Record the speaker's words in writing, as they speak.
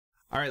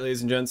All right,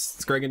 ladies and gents,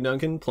 it's Greg and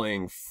Duncan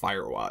playing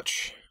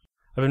Firewatch.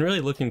 I've been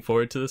really looking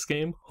forward to this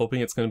game,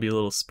 hoping it's going to be a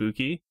little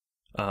spooky,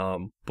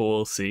 but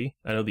we'll see.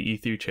 I know the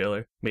E3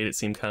 trailer made it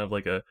seem kind of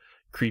like a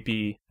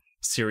creepy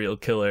serial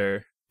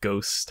killer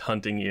ghost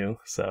hunting you,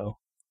 so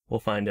we'll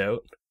find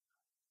out.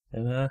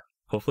 And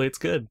hopefully it's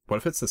good. What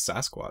if it's the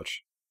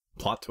Sasquatch?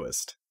 Plot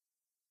twist.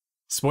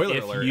 Spoiler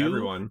alert,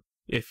 everyone.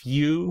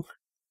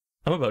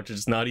 I'm about to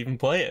just not even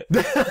play it.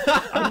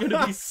 I'm going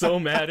to be so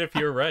mad if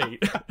you're right.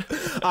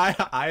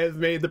 I have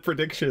made the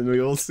prediction. We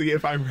will see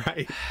if I'm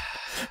right.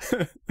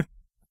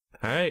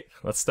 All right,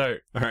 let's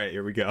start. All right,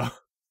 here we go.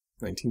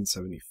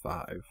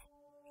 1975.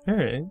 All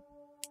right.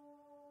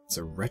 It's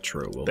a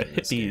retro The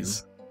wilderness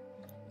hippies.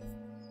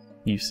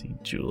 You see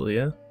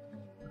Julia.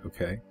 game.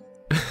 Okay.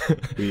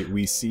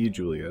 we see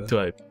Julia.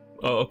 Do I?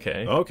 Oh,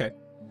 okay. Oh, okay.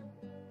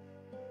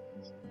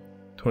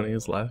 20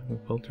 is laughing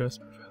with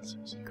well-dressed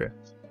professors. Great.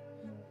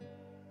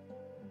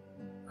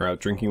 We're out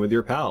drinking with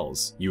your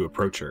pals. You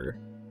approach her.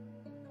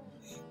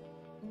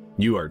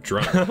 You are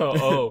drunk.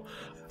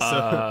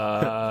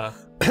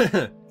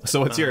 So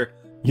what's your,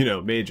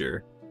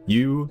 major?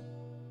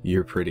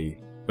 You're pretty.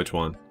 Which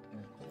one?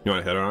 You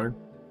want to hit on her?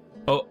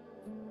 Oh,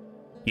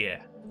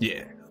 yeah.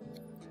 Yeah.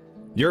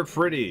 You're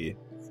pretty.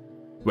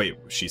 Wait,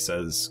 she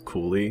says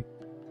coolly.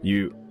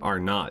 You are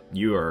not.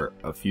 You are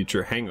a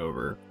future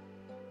hangover.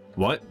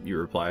 What? You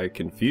reply,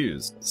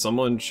 confused.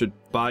 Someone should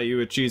buy you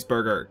a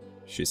cheeseburger,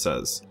 she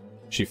says.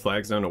 She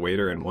flags down a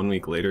waiter, and 1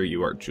 week later,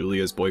 you are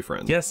Julia's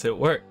boyfriend. Yes, it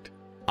worked.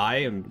 I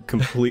am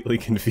completely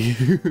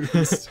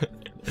confused.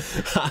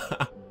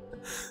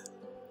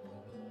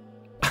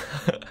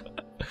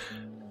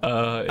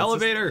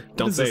 Elevator!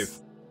 Don't save.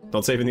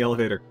 Don't save in the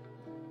elevator.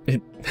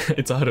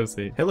 It's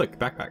autosave. Hey, look,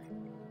 backpack.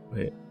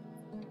 Wait.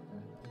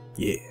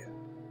 Yeah.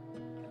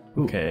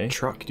 Ooh, Okay.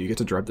 Truck. Do you get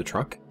to drive the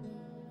truck?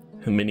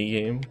 A mini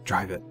game.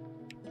 Drive it.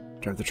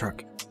 Drive the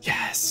truck.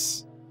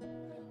 Yes.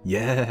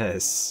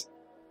 Yes.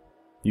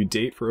 You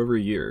date for over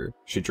a year.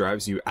 She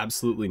drives you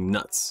absolutely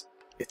nuts.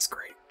 It's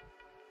great.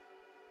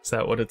 Is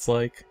that what it's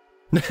like?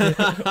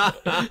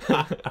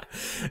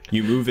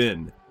 You move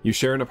in. You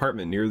share an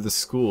apartment near the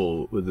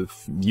school with a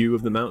view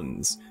of the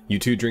mountains. You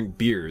two drink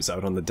beers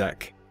out on the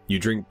deck. You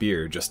drink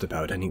beer just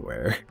about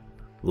anywhere.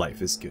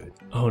 Life is good.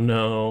 Oh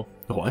no.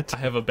 What? I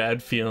have a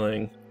bad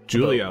feeling.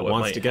 Julia about what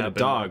wants might to get a happen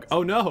dog. next.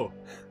 Oh no!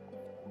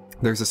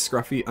 There's a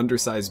scruffy,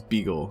 undersized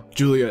beagle.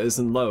 Julia is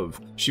in love.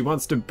 She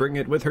wants to bring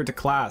it with her to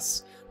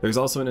class. There's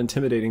also an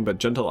intimidating but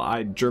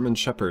gentle-eyed German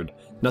shepherd.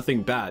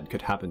 Nothing bad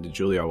could happen to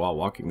Julia while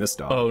walking this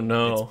dog. Oh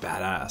no. It's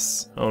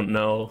badass. Oh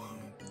no.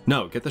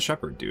 No, get the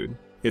shepherd, dude.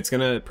 It's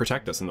gonna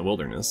protect us in the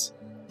wilderness.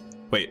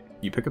 Wait,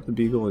 you pick up the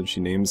beagle and she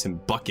names him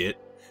Bucket.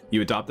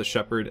 You adopt the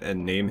shepherd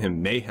and name him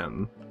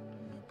Mayhem.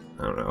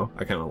 I don't know.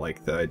 I kind of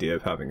like the idea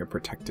of having a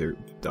protective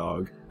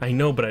dog. I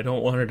know, but I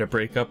don't want her to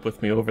break up with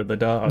me over the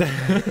dog.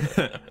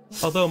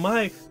 Although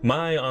my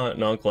aunt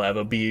and uncle have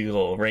a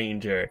beagle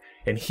ranger,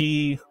 and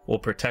he will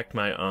protect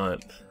my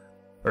aunt,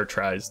 or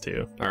tries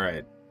to.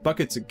 Alright,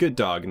 Bucket's a good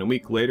dog, and a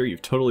week later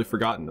you've totally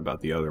forgotten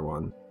about the other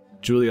one.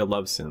 Julia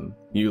loves him.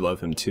 You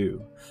love him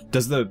too.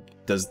 Does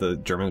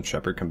the German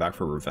shepherd come back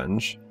for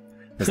revenge?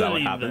 Is that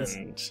what happens?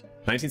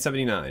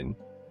 1979.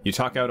 You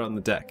talk out on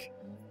the deck.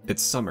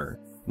 It's summer,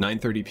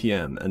 9:30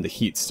 p.m., and the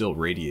heat still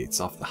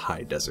radiates off the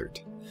high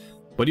desert.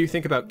 What do you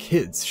think about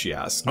kids? She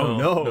asks. Oh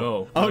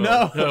no! Oh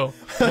no! No!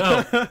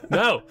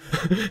 No!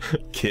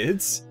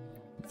 Kids?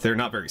 They're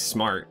not very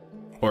smart.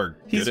 Or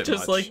He's good at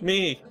just much. like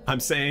me. I'm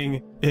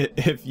saying,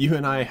 if you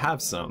and I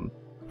have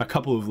a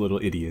couple of little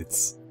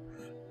idiots,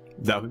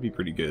 that would be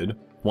pretty good.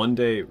 One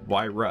day,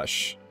 why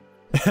rush?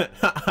 You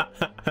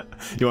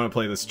want to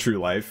play this true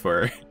life,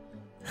 or?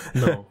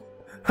 No.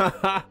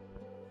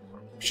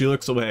 She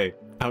looks away,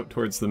 out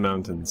towards the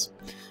mountains.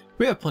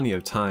 We have plenty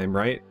of time,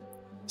 right?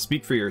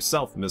 Speak for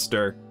yourself,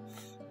 mister.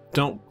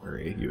 Don't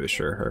worry, you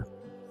assure her.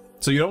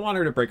 So you don't want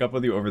her to break up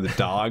with you over the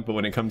dog, but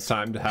when it comes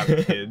time to have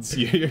kids,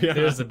 you're gonna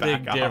There's a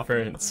back big off.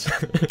 difference.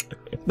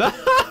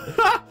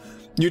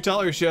 You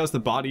tell her she has the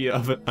body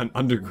of an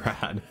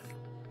undergrad.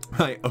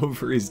 My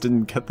ovaries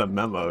didn't get the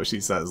memo, she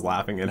says,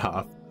 laughing it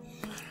off.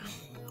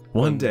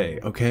 One day,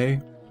 okay?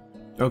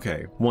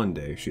 Okay, one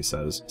day, she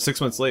says.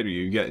 6 months later,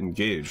 you get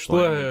engaged,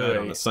 lying in bed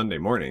on a Sunday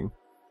morning.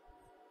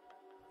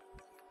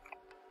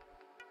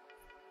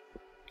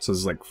 So this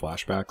is like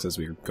flashbacks as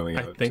we're going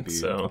out to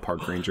be a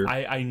park ranger?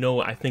 I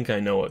think I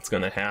know what's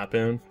gonna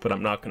happen, but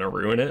I'm not gonna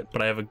ruin it.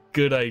 But I have a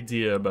good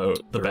idea about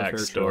the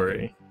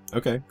backstory.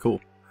 Okay, cool.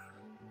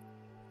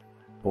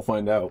 We'll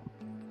find out.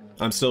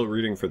 I'm still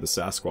rooting for the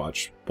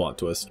Sasquatch plot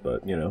twist,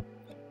 but,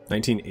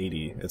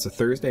 1980. It's a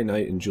Thursday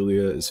night and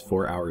Julia is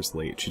 4 hours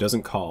late. She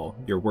doesn't call.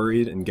 You're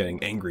worried and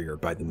getting angrier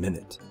by the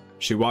minute.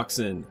 She walks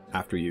in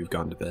after you've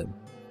gone to bed.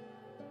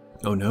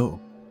 Oh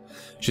no.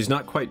 She's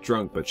not quite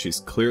drunk, but she's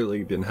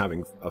clearly been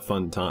having a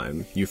fun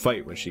time. You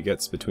fight when she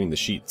gets between the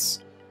sheets.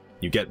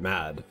 You get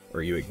mad,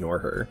 or you ignore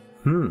her.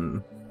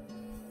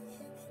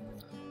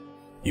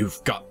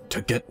 You've got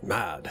to get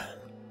mad.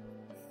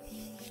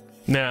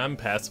 Nah, I'm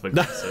passive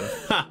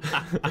aggressive.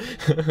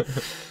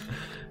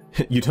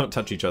 You don't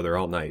touch each other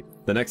all night.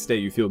 The next day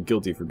you feel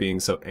guilty for being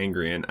so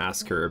angry and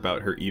ask her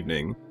about her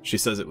evening. She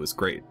says it was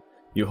great.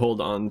 You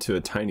hold on to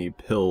a tiny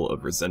pill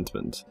of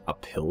resentment. A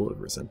pill of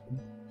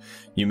resentment?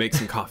 You make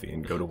some coffee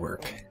and go to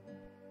work.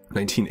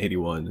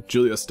 1981.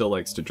 Julia still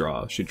likes to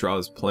draw. She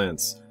draws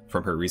plants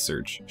from her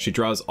research. She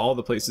draws all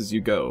the places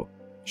you go.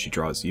 She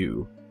draws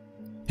you.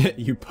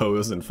 You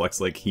pose and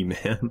flex like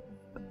He-Man.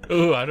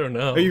 Ooh, I don't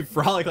know. Are you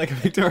frolic like a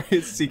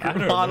Victoria's Secret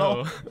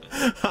model?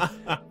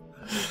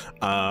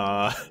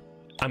 Know.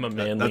 I'm a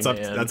manly man.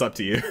 That's up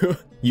to you.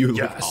 You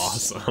Yes. look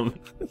awesome.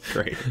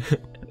 Great.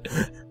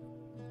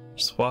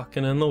 Just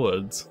walking in the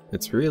woods.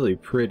 It's really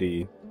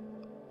pretty.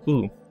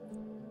 Ooh.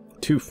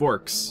 2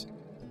 forks.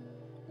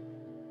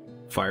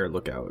 Fire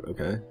lookout,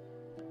 okay?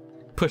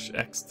 Push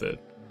X to...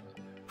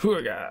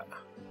 Hooga.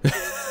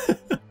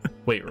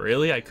 Wait,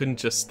 really? I couldn't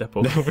just step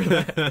over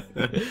that?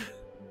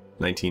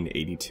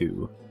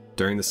 1982.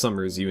 During the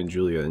summers, you and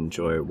Julia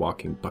enjoy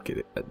walking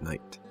bucket at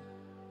night.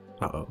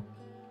 Uh-oh.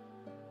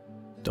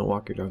 Don't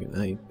walk your dog at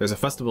night. There's a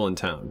festival in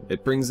town.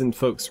 It brings in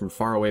folks from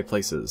faraway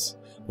places.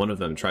 One of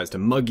them tries to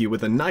mug you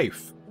with a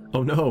knife.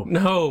 Oh no.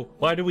 No!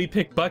 Why do we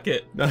pick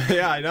bucket?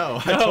 Yeah, I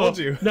know. No, I told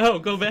you. No,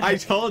 go back. I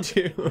told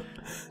you.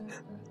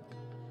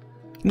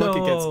 No.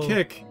 Bucket gets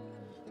kick.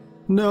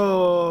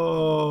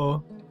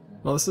 No.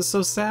 Well, this is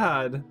so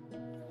sad.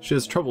 She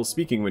has trouble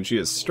speaking when she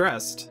is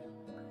stressed.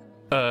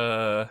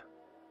 I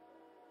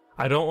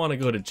don't want to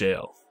go to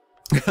jail.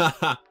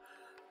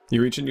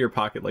 You reach into your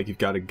pocket like you've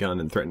got a gun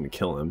and threaten to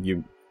kill him.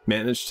 You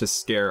manage to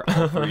scare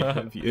all 3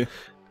 of you.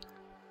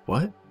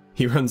 What?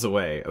 He runs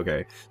away.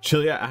 Okay.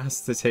 Julia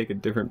asks to take a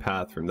different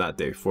path from that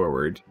day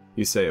forward.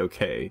 You say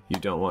okay, you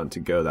don't want to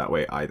go that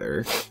way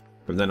either.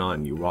 From then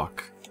on, you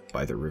walk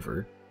by the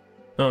river.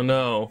 Oh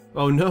no.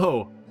 Oh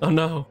no! Oh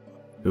no.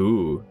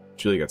 Ooh,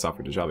 Julia gets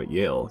offered a job at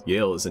Yale.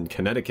 Yale is in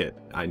Connecticut.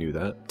 I knew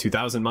that.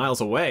 2,000 miles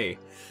away!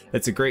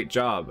 It's a great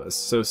job.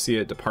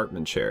 Associate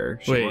department chair.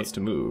 She Wait. wants to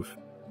move.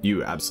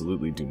 You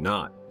absolutely do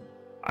not.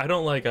 I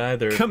don't like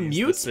either of these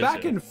Commutes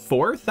back and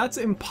forth? That's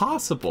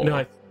impossible.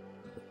 No,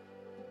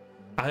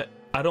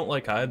 I don't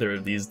like either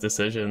of these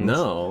decisions.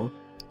 No.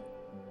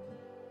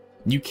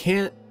 You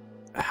can't...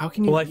 How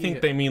can you... Well, I think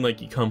they mean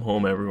like you come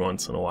home every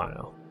once in a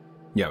while.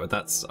 Yeah, but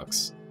that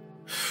sucks.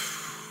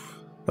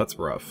 That's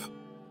rough.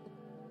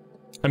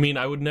 I mean,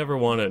 I would never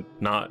want to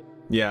not...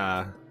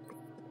 Yeah.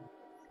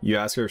 You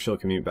ask her if she'll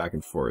commute back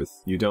and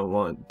forth. You don't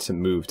want to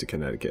move to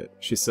Connecticut.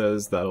 She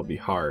says that'll be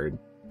hard,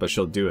 but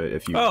she'll do it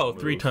if you Oh,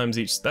 move. 3 times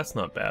each. That's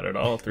not bad at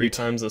all. 3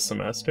 times a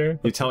semester.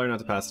 You tell her not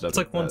to pass it up. It's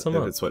like once a if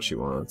month. it's what she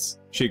wants.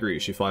 She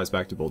agrees. She flies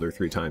back to Boulder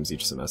 3 times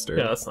each semester.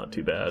 Yeah, that's not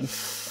too bad.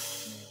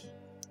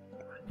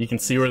 You can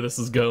see where this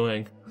is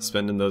going.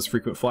 Spending those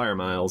frequent flyer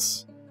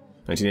miles.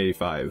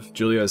 1985.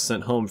 Julia is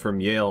sent home from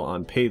Yale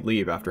on paid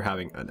leave after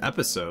having an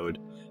episode.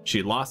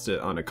 She lost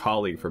it on a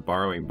colleague for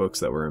borrowing books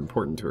that were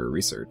important to her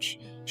research.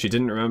 She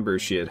didn't remember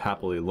she had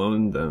happily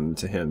loaned them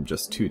to him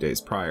just 2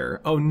 days prior.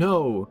 Oh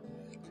no!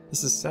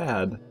 This is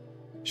sad.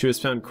 She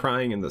was found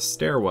crying in the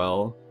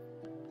stairwell.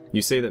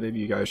 You say that maybe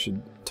you guys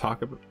should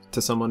talk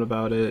to someone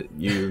about it.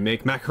 You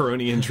make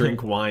macaroni and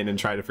drink wine and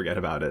try to forget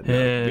about it. No,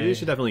 maybe you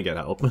should definitely get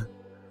help.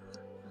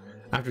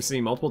 After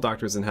seeing multiple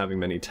doctors and having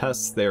many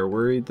tests, they are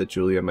worried that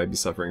Julia might be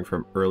suffering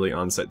from early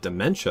onset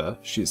dementia.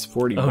 She's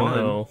 41. Oh,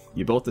 no.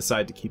 You both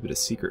decide to keep it a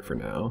secret for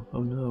now.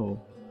 Oh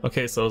no.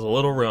 Okay, so I was a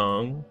little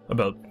wrong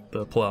about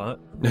the plot.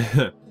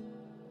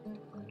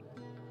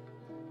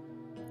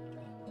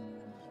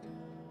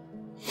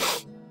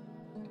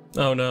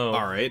 Oh no.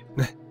 Alright.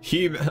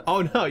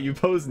 Oh no, you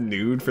pose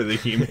nude for the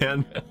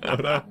He-Man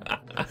photo.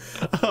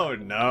 Oh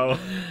no.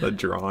 The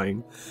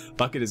drawing.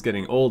 Bucket is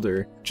getting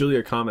older.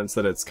 Julia comments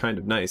that it's kind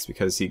of nice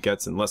because he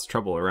gets in less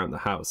trouble around the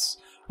house.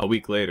 A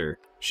week later,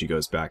 she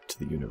goes back to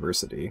the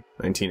university.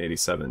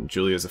 1987.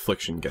 Julia's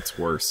affliction gets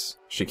worse.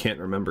 She can't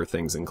remember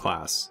things in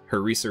class.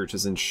 Her research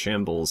is in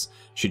shambles.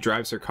 She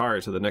drives her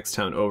car to the next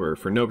town over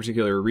for no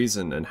particular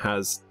reason and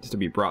has to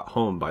be brought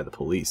home by the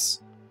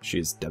police. She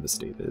is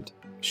devastated.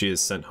 She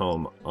is sent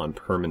home on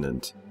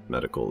permanent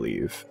medical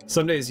leave.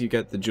 Some days you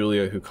get the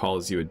Julia who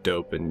calls you a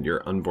dope and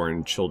your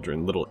unborn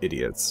children little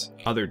idiots.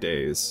 Other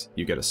days,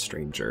 you get a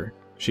stranger.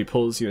 She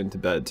pulls you into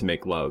bed to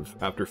make love.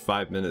 After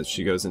 5 minutes,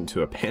 she goes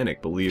into a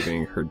panic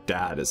believing her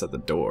dad is at the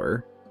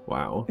door.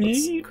 Wow,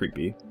 that's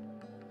creepy.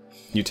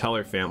 You tell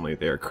her family.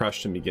 They are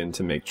crushed and begin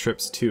to make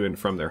trips to and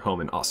from their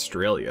home in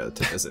Australia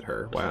to visit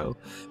her. Wow.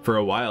 For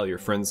a while, your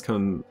friends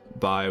come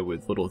by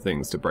with little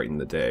things to brighten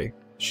the day.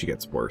 She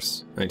gets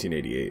worse.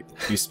 1988.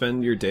 You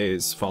spend your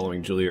days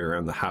following Julia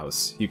around the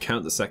house. You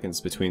count the seconds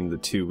between the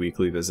 2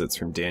 weekly visits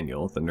from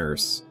Daniel, the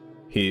nurse.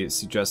 He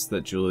suggests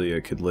that Julia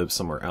could live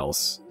somewhere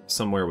else,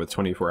 somewhere with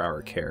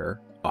 24-hour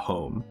care, a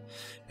home.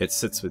 It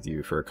sits with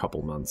you for a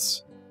couple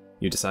months.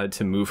 You decide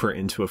to move her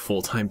into a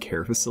full-time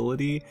care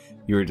facility.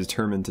 You are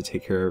determined to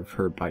take care of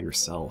her by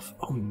yourself.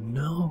 Oh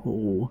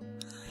no.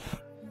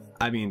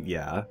 I mean,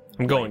 yeah.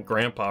 I'm going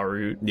grandpa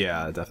route.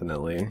 Yeah,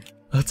 definitely.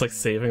 That's like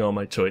saving all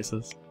my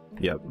choices.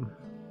 Yep.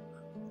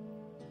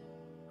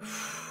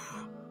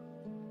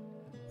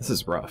 This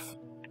is rough.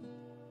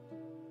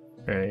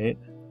 Right.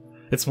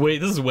 This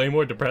is way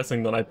more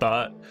depressing than I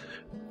thought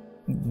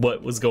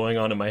what was going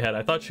on in my head.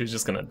 I thought she was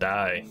just gonna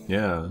die.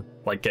 Yeah.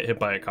 Like get hit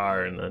by a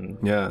car and then...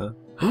 Yeah.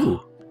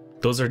 Ooh.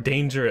 Those are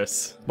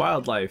dangerous.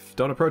 Wildlife.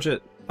 Don't approach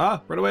it.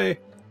 Ah, run away.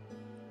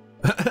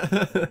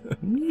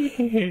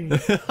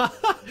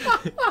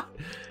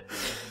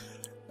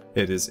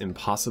 It is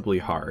impossibly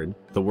hard.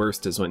 The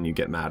worst is when you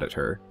get mad at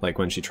her, like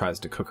when she tries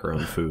to cook her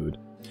own food.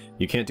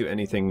 You can't do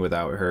anything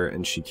without her,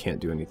 and she can't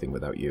do anything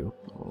without you.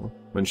 Oh.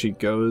 When she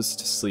goes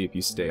to sleep,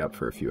 you stay up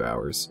for a few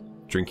hours,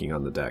 drinking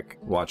on the deck,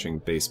 watching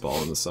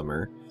baseball in the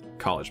summer,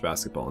 college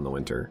basketball in the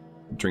winter,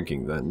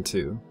 drinking then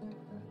too.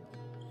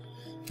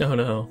 Oh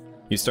no.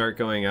 You start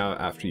going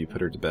out after you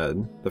put her to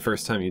bed. The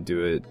first time you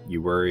do it,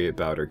 you worry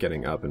about her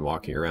getting up and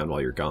walking around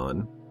while you're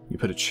gone. You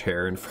put a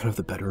chair in front of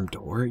the bedroom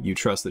door. You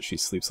trust that she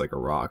sleeps like a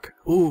rock.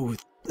 Ooh,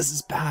 this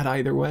is bad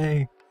either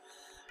way.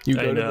 You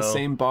go to the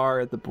same bar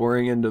at the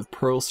boring end of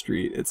Pearl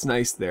Street. It's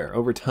nice there.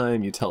 Over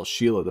time, you tell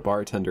Sheila, the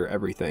bartender,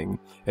 everything.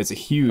 It's a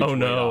huge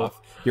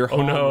payoff. You're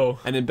home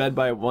and in bed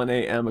by 1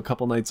 a.m. a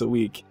couple nights a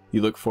week.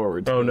 You look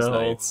forward to those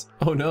nights.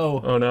 Oh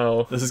no. Oh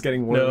no. This is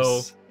getting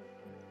worse.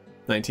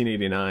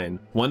 1989.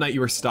 One night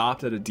you were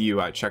stopped at a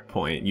DUI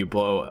checkpoint. You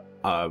blow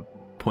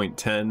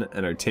 .10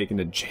 and are taken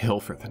to jail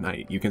for the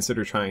night. You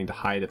consider trying to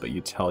hide it, but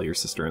you tell your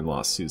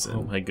sister-in-law, Susan.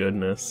 Oh my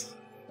goodness.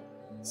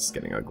 This is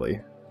getting ugly.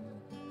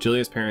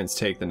 Julia's parents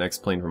take the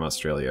next plane from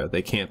Australia.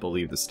 They can't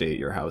believe the state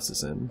your house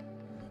is in.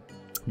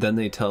 Then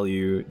they tell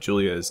you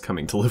Julia is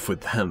coming to live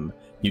with them.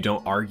 You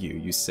don't argue.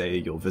 You say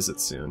you'll visit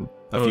soon.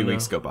 A few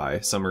weeks go by.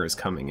 Summer is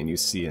coming and you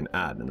see an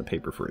ad in the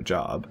paper for a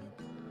job.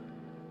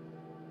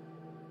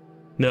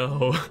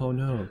 No. Oh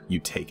no. You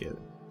take it.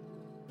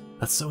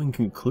 That's so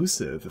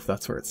inconclusive if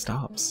that's where it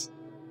stops.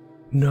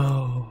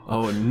 No.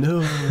 Oh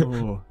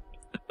no.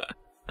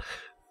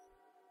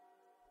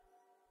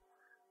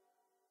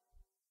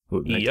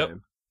 Ooh, yep.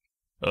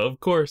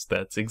 Of course,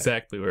 that's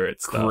exactly where it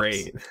stops.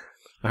 Great.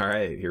 All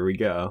right, here we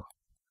go.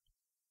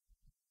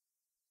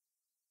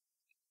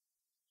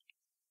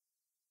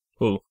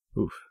 Ooh.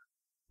 Oof.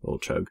 A little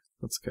chug.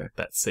 That's okay.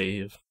 That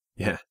save.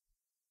 Yeah.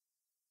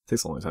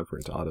 Takes a long time for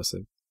it to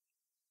autosave.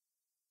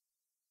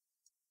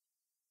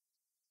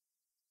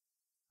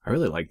 I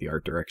really like the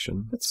art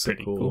direction. It's so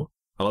pretty cool.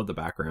 I love the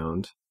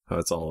background. How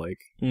it's all like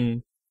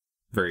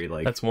very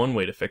like... That's one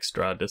way to fix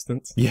draw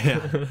distance.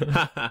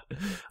 Yeah.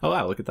 Oh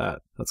wow, look at that.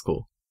 That's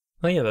cool.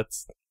 Oh yeah,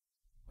 that's...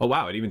 Oh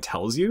wow, it even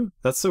tells you?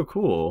 That's so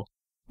cool.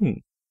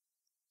 Wait,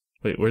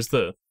 where's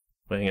the...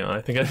 Wait, hang on,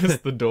 I think I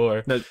missed the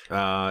door. No,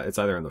 it's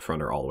either in the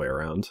front or all the way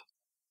around.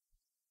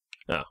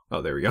 Oh.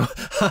 Oh, there we go.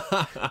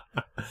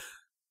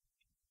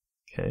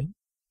 Okay.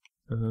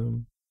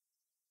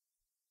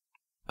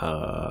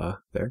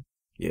 There?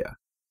 Yeah.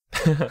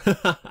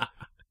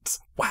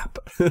 Whap!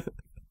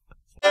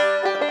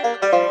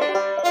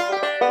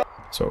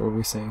 So what were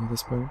we saying at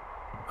this point?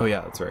 Oh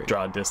yeah, that's right.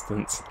 Draw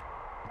distance.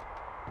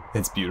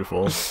 It's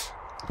beautiful.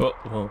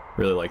 Well,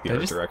 really like the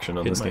art direction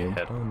on this game.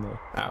 Head on the...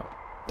 Ow.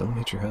 Don't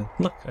hit your head.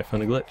 Look, I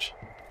found a glitch.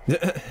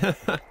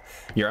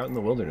 You're out in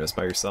the wilderness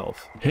by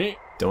yourself. Hey!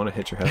 Don't want to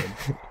hit your head.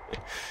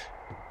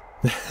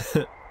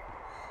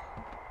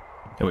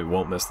 And we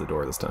won't miss the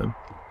door this time.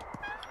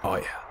 Oh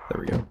yeah,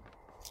 there we go.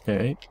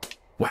 Alright.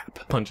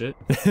 Whap. Punch it.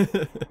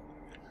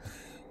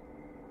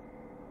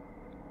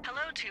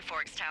 Hello, Two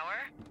Forks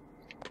Tower.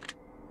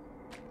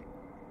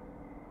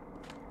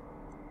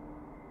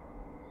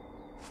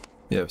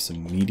 You have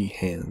some meaty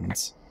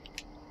hands.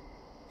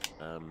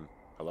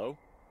 Hello?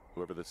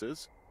 Whoever this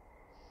is?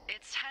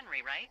 It's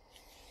Henry, right?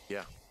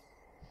 Yeah.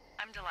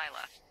 I'm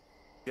Delilah.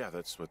 Yeah,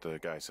 that's what the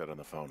guy said on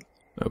the phone.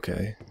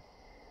 Okay.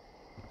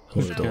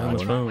 Who's So the guy on the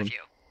what's wrong phone? with you?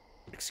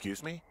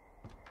 Excuse me?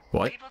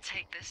 What? People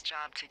take this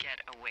job to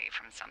get away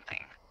from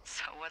something.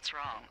 So what's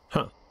wrong?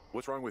 Huh.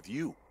 What's wrong with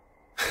you?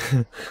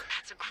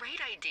 That's a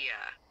great idea.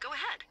 Go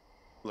ahead.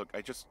 Look,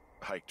 I just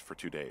hiked for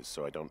 2 days,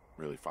 so I don't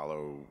really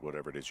follow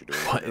whatever it is you're doing.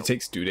 What? It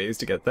takes 2 days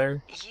to get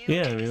there? You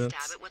Yeah, I take mean, a that's...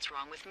 stab at what's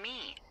wrong with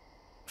me.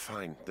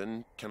 Fine,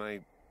 then can I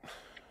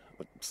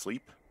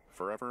sleep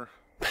forever?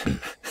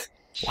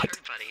 Sure,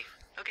 buddy.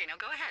 Okay, now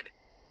go ahead.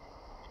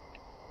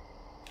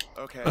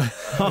 Okay.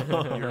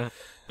 You're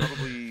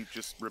probably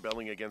just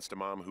rebelling against a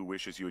mom who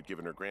wishes you had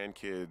given her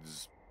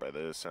grandkids, by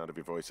the sound of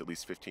your voice, at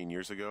least 15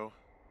 years ago.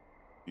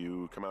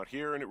 You come out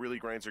here and it really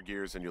grinds her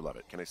gears and you love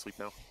it. Can I sleep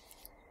now?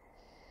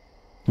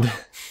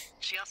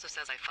 She also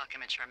says I fuck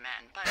immature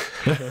men, but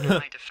in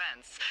my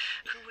defense,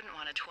 who wouldn't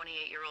want a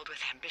 28-year-old with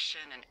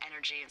ambition and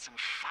energy and some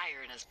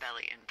fire in his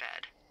belly in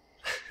bed?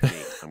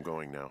 Hey, I'm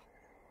going now.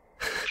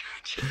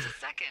 Just a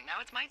second,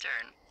 now it's my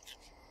turn.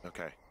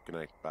 Okay, good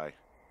night, bye.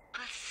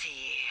 Let's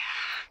see.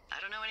 I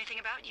don't know anything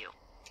about you,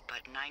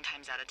 but 9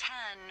 times out of 10,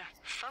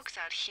 folks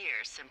out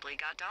here simply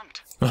got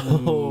dumped.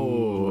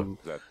 Oh.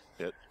 Is that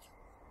it?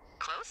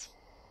 Close?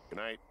 Good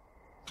night.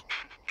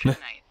 Good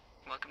night.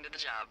 Welcome to the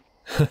job.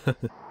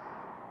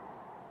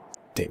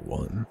 Day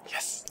 1.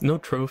 Yes. No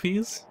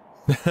trophies?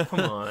 Come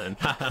on.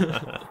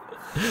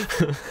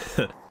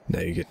 Now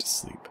you get to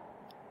sleep.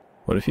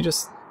 What if you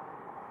just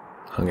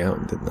hung out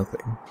and did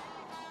nothing?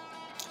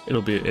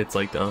 It's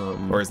like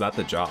Or is that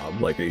the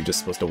job? Like, are you just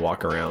supposed to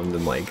walk around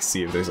and like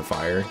see if there's a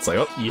fire? It's like,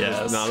 oh,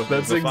 yes, there's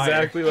that's a fire.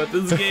 exactly what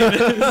this game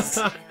is.